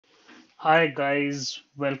Hi guys,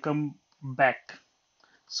 welcome back.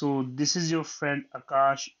 So this is your friend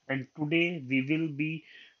Akash and today we will be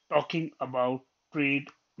talking about trade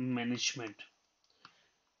management.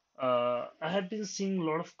 I have been seeing a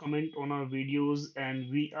lot of comment on our videos and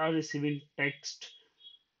we are receiving text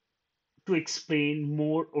to explain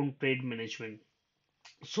more on trade management.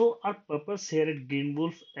 So our purpose here at Green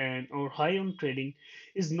Wolf and our High on Trading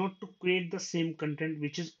is not to create the same content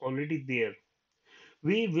which is already there.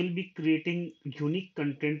 We will be creating unique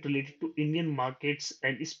content related to Indian markets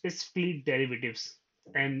and specifically derivatives.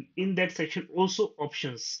 And in that section, also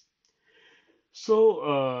options.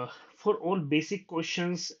 So, for all basic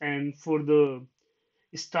questions and for the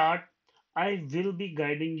start, I will be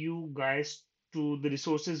guiding you guys to the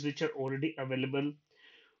resources which are already available.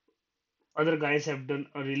 Other guys have done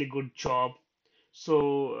a really good job.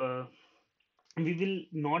 So, we will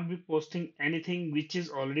not be posting anything which is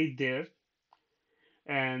already there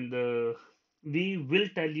and we will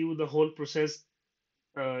tell you the whole process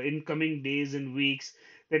in coming days and weeks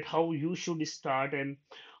that how you should start and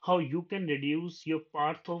how you can reduce your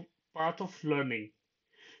path of learning.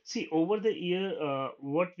 See, over the year,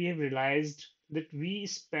 what we have realized that we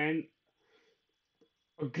spend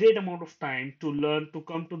a great amount of time to learn to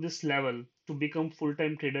come to this level to become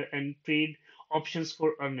full-time trader and trade options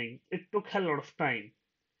for earning. It took a lot of time.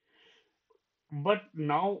 But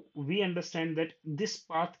now we understand that this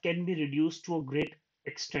path can be reduced to a great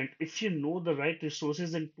extent if you know the right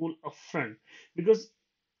resources and tool upfront. Because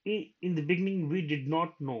in the beginning, we did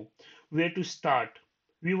not know where to start.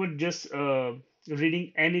 We were just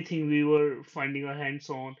reading anything we were finding our hands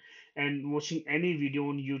on and watching any video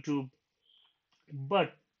on YouTube.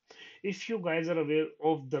 But if you guys are aware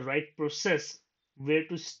of the right process, where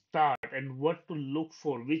to start and what to look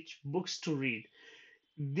for, which books to read,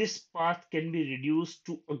 this path can be reduced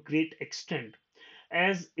to a great extent.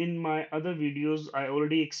 As in my other videos, I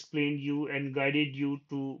already explained you and guided you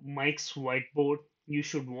to Mike's whiteboard. You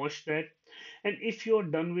should watch that. And if you're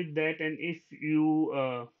done with that, and if you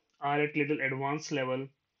are at little advanced level,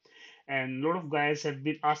 and a lot of guys have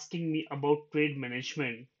been asking me about trade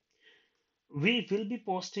management, we will be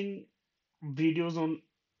posting videos on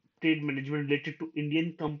trade management related to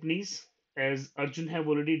Indian companies, as Arjun have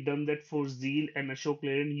already done that for Zeal and Ashok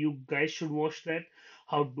Leyland. You guys should watch that.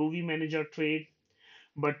 How do we manage our trade?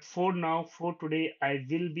 But for now, for today, I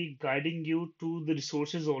will be guiding you to the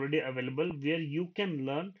resources already available where you can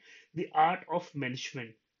learn the art of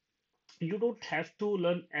management. You don't have to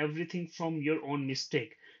learn everything from your own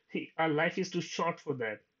mistake. See, our life is too short for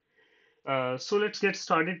that. So let's get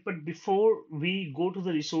started. But before we go to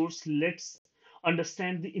the resource, let's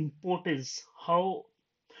understand the importance, how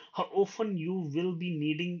often you will be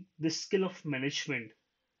needing the skill of management.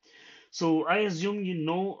 So I assume you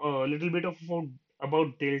know a little bit of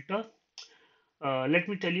about Delta. Let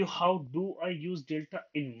me tell you how do I use Delta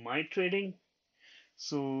in my trading.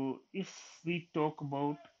 So if we talk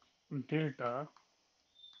about Delta,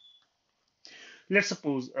 let's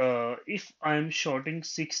suppose if I am shorting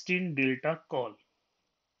 16 Delta call,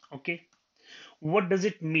 okay, what does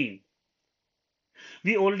it mean?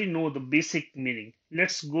 We already know the basic meaning.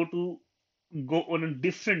 Let's go on a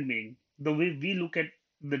different meaning. The way we look at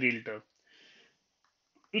the Delta,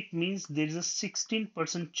 it means there is a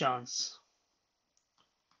 16% chance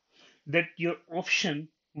that your option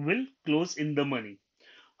will close in the money.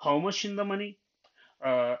 How much in the money?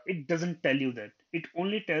 It doesn't tell you that. It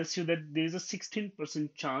only tells you that there is a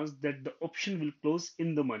 16% chance that the option will close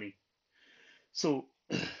in the money. So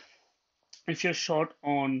if you're short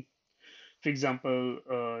on, for example,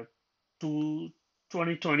 to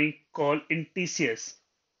 2020 call in TCS,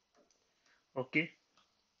 okay.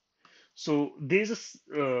 So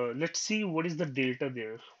let's see what is the delta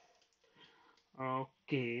there.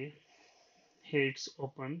 Okay, here it's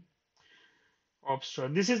open.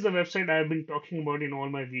 Opstra. This is the website I've been talking about in all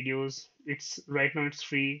my videos. It's right now it's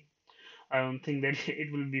free. I don't think that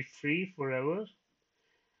it will be free forever.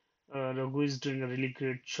 Raghu is doing a really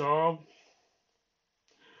great job.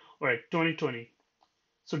 All right, 2020.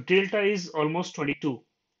 So delta is almost 22.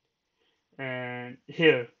 And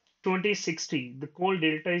here, 2060, the cold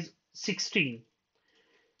delta is 16.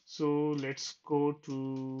 So let's go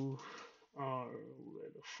to, where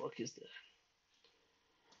the fuck is that?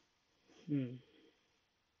 Hmm.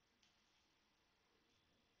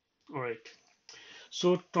 All right.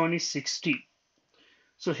 So 2060.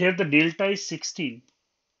 So here the delta is 16.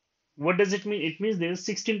 What does it mean? It means there is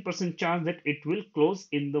 16% chance that it will close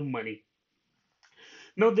in the money.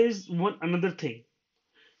 Now there is one another thing,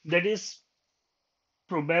 that is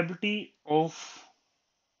probability of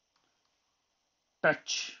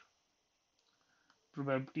touch.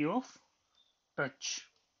 Probability of touch.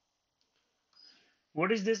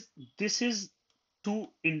 What is this? This is 2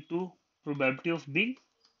 into probability of being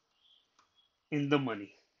in the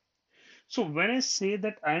money. So when I say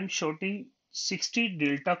that I am shorting 60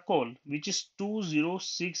 delta call, which is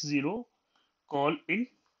 2060 call in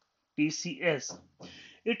TCS,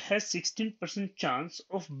 it has 16% chance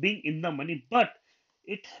of being in the money, but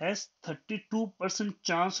it has 32%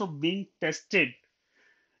 chance of being tested.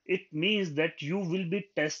 It means that you will be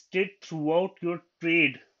tested throughout your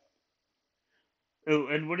trade.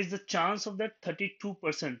 And what is the chance of that?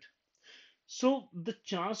 32%. So the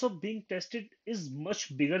chance of being tested is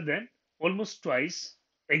much bigger than, almost twice,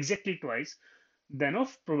 exactly twice, than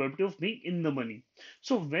of probability of being in the money.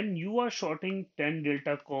 So when you are shorting 10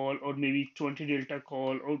 delta call or maybe 20 delta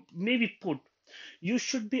call or maybe put, you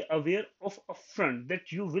should be aware of upfront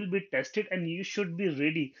that you will be tested and you should be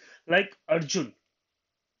ready, like Arjun,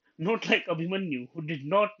 not like Abhimanyu, who did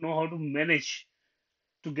not know how to manage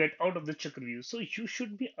to get out of the Chakravyuh. So you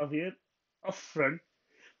should be aware upfront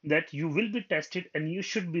that you will be tested and you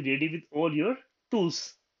should be ready with all your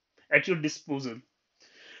tools at your disposal.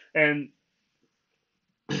 And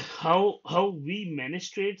how we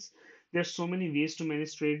manage trades, there's so many ways to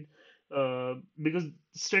manage trade, because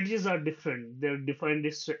strategies are different. There are defined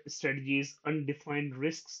strategies, undefined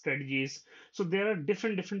risk strategies. So there are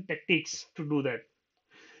different tactics to do that.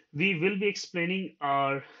 We will be explaining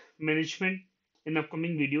our management in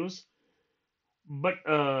upcoming videos, but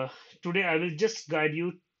today I will just guide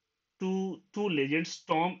you to two legends,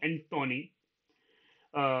 Tom and Tony.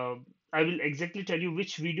 uh, I will exactly tell you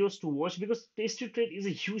which videos to watch because Tasty Trade is a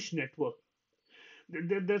huge network.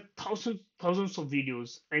 There are thousands of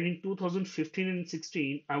videos, and in 2015 and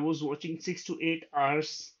 16, I was watching 6 to 8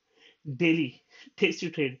 hours daily. Tasty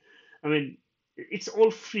Trade. I mean, it's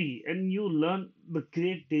all free, and you learn the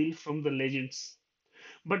great deal from the legends.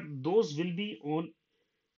 But those will be on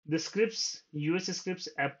the scripts, US scripts,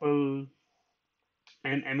 Apple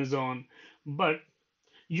and Amazon. But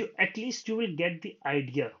you at least you will get the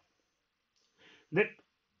idea that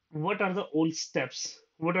what are the old steps,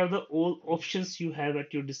 what are the old options you have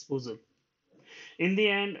at your disposal. In the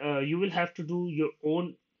end, you will have to do your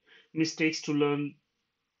own mistakes to learn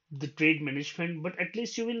the trade management, but at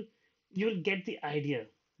least you will get the idea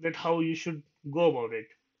that how you should go about it.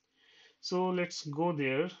 So let's go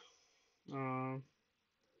there. uh,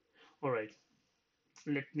 all right,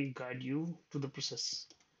 let me guide you to the process.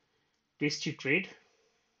 Tasty Trade,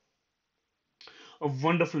 a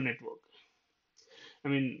wonderful network. I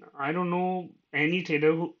mean, I don't know any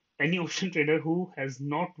ocean trader who has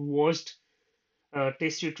not watched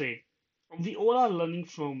Tasty Trade. We all are learning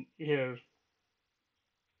from here.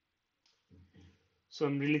 So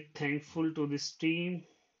I'm really thankful to this team.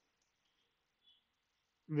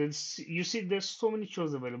 You see, there's so many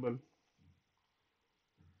shows available.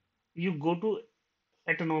 You go to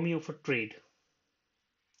Autonomy of a Trade.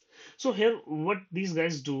 So here, what these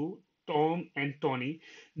guys do, Tom and Tony,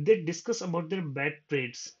 they discuss about their bad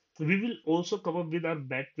trades. We will also come up with our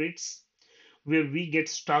bad trades where we get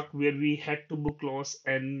stuck, where we had to book loss,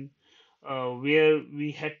 and where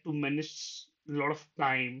we had to manage a lot of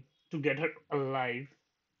time to get her alive.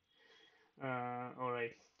 All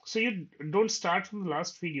right. So you don't start from the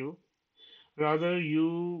last video. Rather,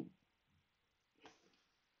 you.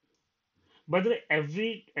 By the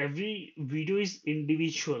way, every video is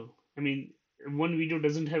individual. I mean, one video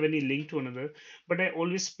doesn't have any link to another, but I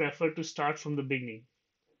always prefer to start from the beginning.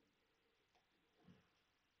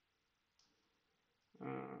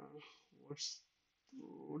 Uh,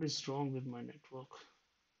 what is wrong with my network?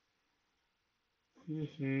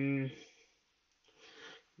 Mm-hmm.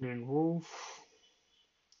 Then Wolf.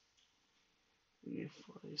 If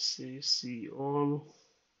I say see all.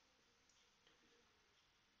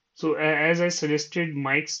 So as I suggested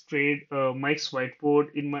Mike's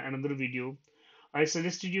whiteboard in my another video, I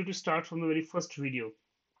suggested you to start from the very first video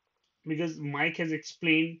because Mike has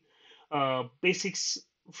explained basics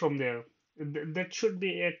from there. That should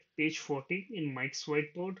be at page 40 in Mike's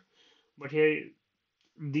whiteboard. But here,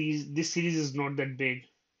 this series is not that big.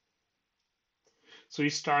 So you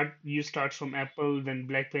start from Apple, then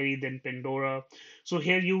BlackBerry, then Pandora. So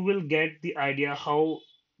here you will get the idea how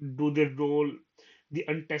do they roll the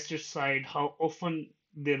untested side, how often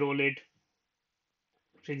they roll it.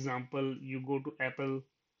 For example, you go to Apple,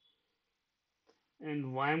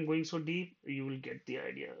 and why I'm going so deep, you will get the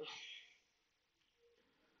idea.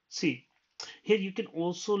 See, here you can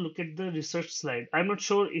also look at the research slide. I'm not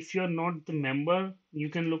sure if you're not the member, you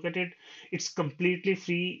can look at it. It's completely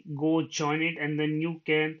free. Go join it, and then you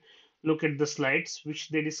can look at the slides which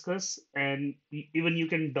they discuss, and even you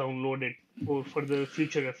can download it. for the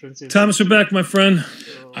future references. Thomas, you're back, my friend.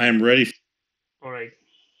 So, I am ready. all right.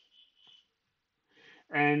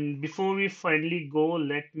 And before we finally go,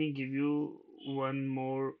 let me give you one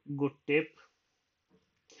more good tip.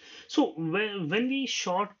 So when we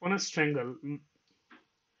short on a strangle,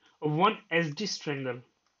 one SD strangle,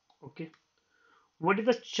 okay, what is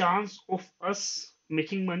the chance of us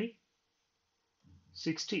making money?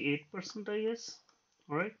 68%, I guess.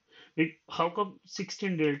 All right. How come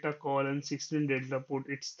 16 delta call and 16 delta put?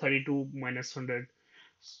 It's 32 minus 100.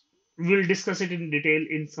 We'll discuss it in detail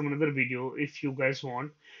in some another video if you guys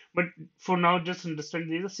want. But for now, just understand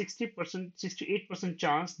there's a 60%, 68%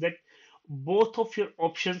 chance that both of your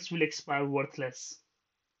options will expire worthless.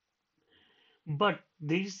 But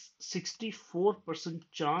there's 64%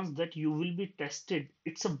 chance that you will be tested.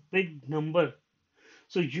 It's a big number.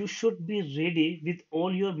 So you should be ready with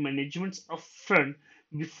all your managements upfront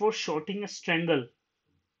before shorting a strangle.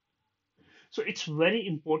 So it's very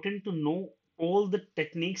important to know all the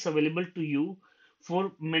techniques available to you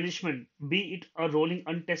for management, be it a rolling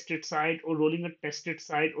untested side or rolling a tested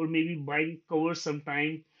side or maybe buying covers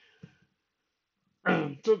sometime.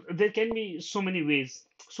 So there can be so many ways.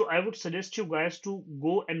 So I would suggest you guys to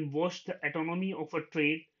go and watch the Autonomy of a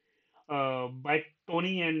Trade by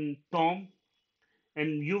Tony and Tom,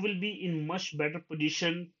 and you will be in much better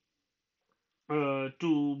position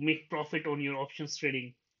to make profit on your options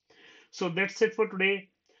trading. So that's it for today.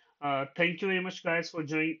 Thank you very much, guys, for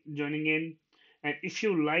joining in. And if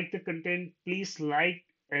you like the content, please like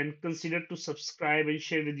and consider to subscribe and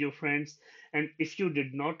share with your friends. And if you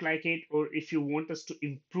did not like it or if you want us to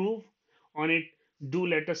improve on it, do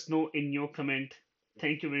let us know in your comment.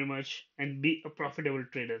 Thank you very much and be a profitable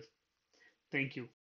trader. Thank you.